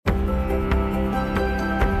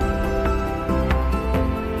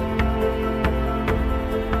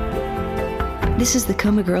This is the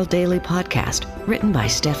Coma Girl Daily Podcast, written by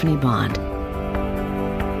Stephanie Bond.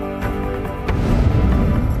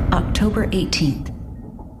 October 18th,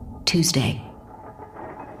 Tuesday.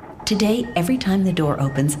 Today, every time the door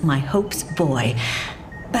opens, my hopes buoy.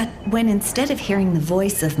 But when instead of hearing the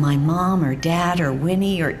voice of my mom or dad or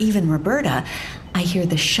Winnie or even Roberta, I hear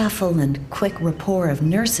the shuffle and quick rapport of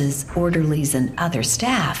nurses, orderlies, and other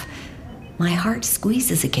staff, my heart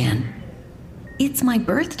squeezes again. It's my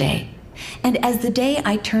birthday, and as the day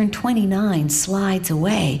I turn 29 slides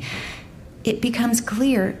away, it becomes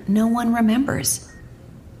clear no one remembers.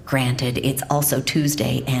 Granted, it's also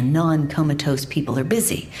Tuesday and non-comatose people are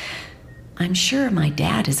busy. I'm sure my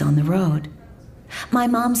dad is on the road. My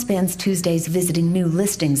mom spends Tuesdays visiting new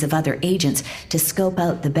listings of other agents to scope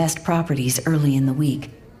out the best properties early in the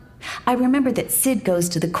week. I remember that Sid goes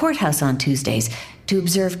to the courthouse on Tuesdays to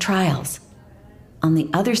observe trials. On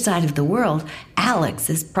the other side of the world, Alex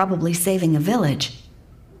is probably saving a village.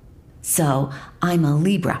 So I'm a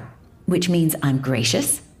Libra, which means I'm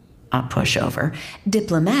gracious, a pushover,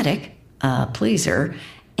 diplomatic, a pleaser,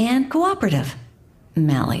 and cooperative,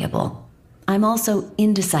 malleable. I'm also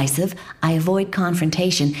indecisive, I avoid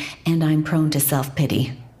confrontation, and I'm prone to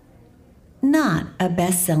self-pity. Not a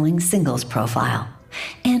best-selling singles profile.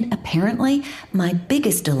 And apparently, my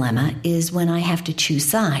biggest dilemma is when I have to choose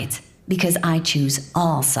sides, because I choose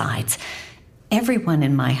all sides. Everyone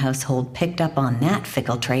in my household picked up on that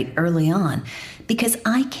fickle trait early on, because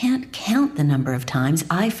I can't count the number of times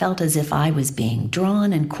I felt as if I was being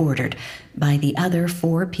drawn and quartered by the other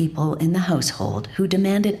 4 people in the household who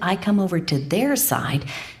demanded I come over to their side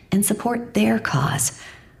and support their cause.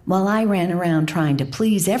 While I ran around trying to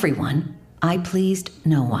please everyone, I pleased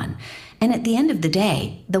no one. And at the end of the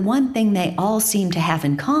day, the one thing they all seemed to have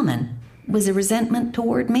in common was a resentment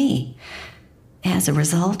toward me. As a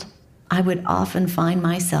result, I would often find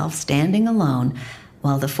myself standing alone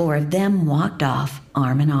while the 4 of them walked off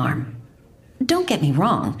arm in arm. Don't get me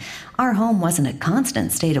wrong, our home wasn't a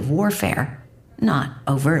constant state of warfare, not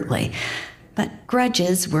overtly, but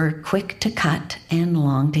grudges were quick to cut and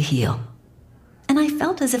long to heal. And I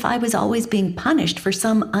felt as if I was always being punished for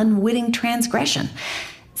some unwitting transgression.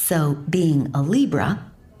 So, being a Libra,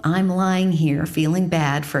 I'm lying here feeling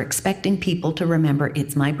bad for expecting people to remember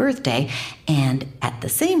it's my birthday and, at the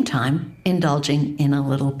same time, indulging in a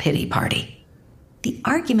little pity party. The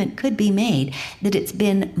argument could be made that it's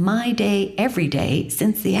been my day every day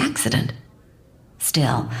since the accident.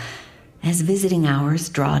 Still, as visiting hours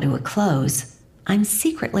draw to a close, I'm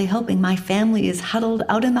secretly hoping my family is huddled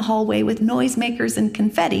out in the hallway with noisemakers and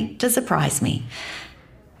confetti to surprise me.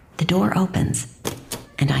 The door opens,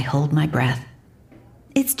 and I hold my breath.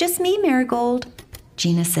 "It's just me, Marigold,"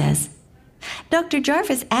 Gina says. "Dr.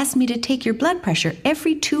 Jarvis asked me to take your blood pressure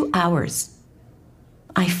every 2 hours.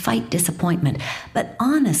 I fight disappointment, but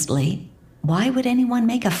honestly, why would anyone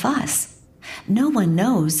make a fuss? No one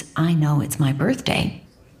knows I know it's my birthday.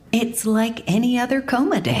 It's like any other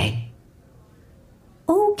coma day.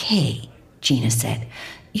 "Okay," Gina said,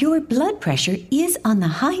 "your blood pressure is on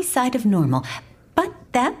the high side of normal, but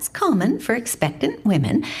that's common for expectant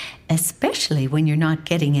women, especially when you're not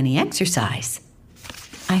getting any exercise."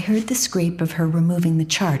 I heard the scrape of her removing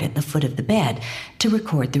the chart at the foot of the bed to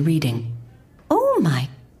record the reading. "Oh my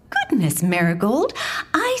goodness, Marigold,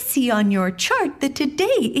 I see on your chart that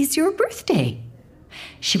today is your birthday."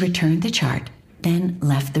 She returned the chart, then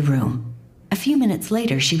left the room. A few minutes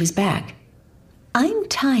later, she was back. "I'm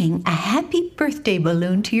tying a happy birthday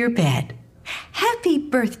balloon to your bed. Happy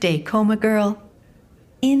birthday, Coma Girl."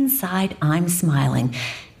 Inside, I'm smiling,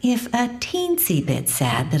 if a teensy bit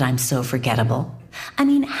sad that I'm so forgettable. I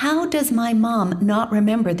mean, how does my mom not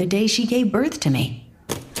remember the day she gave birth to me?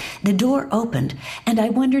 The door opened, and I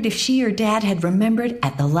wondered if she or Dad had remembered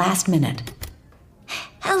at the last minute.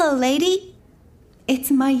 "Hello, lady."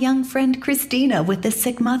 It's my young friend Christina with the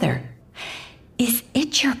sick mother. "Is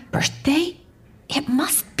it your birthday? It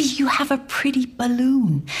must be. You have a pretty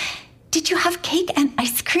balloon. Did you have cake and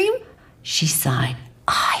ice cream?" She sighed.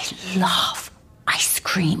 "I love ice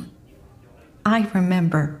cream." I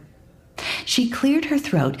remember. She cleared her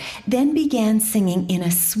throat, then began singing in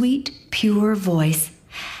a sweet, pure voice.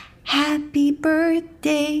 "Happy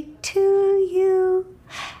birthday to you.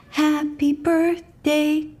 Happy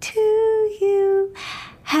birthday to you.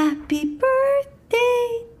 Happy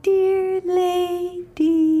birthday, dear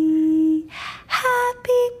lady.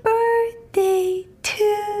 Happy birthday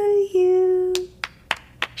to you."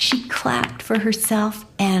 She clapped for herself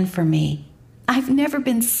and for me. I've never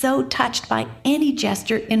been so touched by any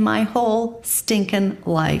gesture in my whole stinking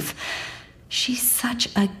life. She's such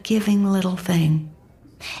a giving little thing.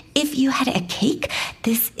 If you had a cake,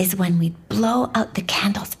 this is when we'd blow out the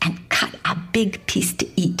candles and cut a big piece to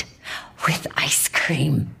eat with ice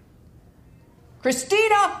cream.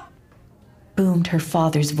 Christina! Boomed her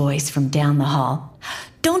father's voice from down the hall.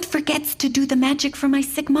 Don't forget to do the magic for my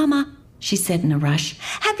sick mama, she said in a rush.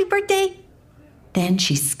 Happy birthday! Then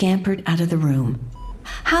she scampered out of the room.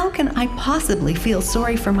 How can I possibly feel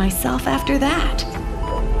sorry for myself after that?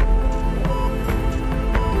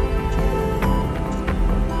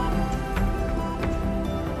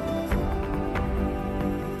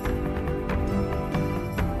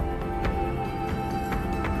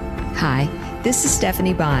 Hi, this is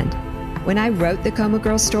Stephanie Bond. When I wrote the Coma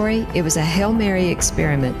Girl story, it was a Hail Mary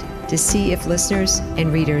experiment to see if listeners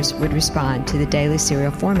and readers would respond to the daily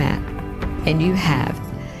serial format. And you have.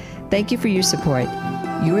 Thank you for your support.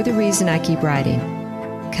 You're the reason I keep writing.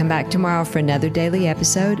 Come back tomorrow for another daily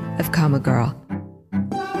episode of Coma Girl.